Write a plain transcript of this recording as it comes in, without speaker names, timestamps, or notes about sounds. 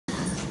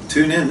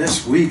Tune in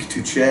this week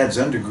to Chad's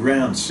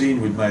Underground Scene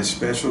with my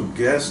special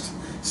guest,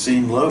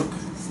 Seen Loc.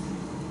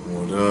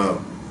 What up?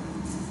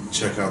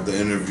 Check out the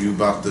interview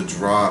about the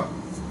drop.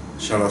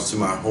 Shout outs to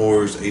my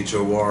whores,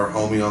 HOR,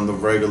 homie on the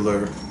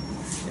regular.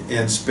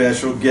 And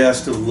special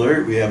guest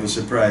alert, we have a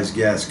surprise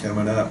guest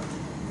coming up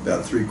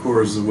about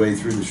 3/4 of the way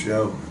through the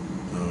show.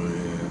 Oh,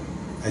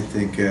 yeah. I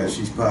think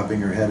she's popping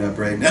her head up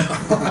right now.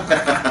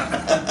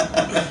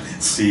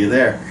 See you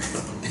there.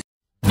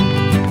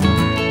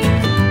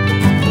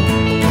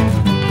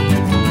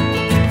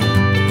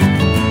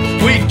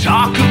 We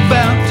talk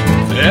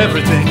about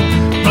everything.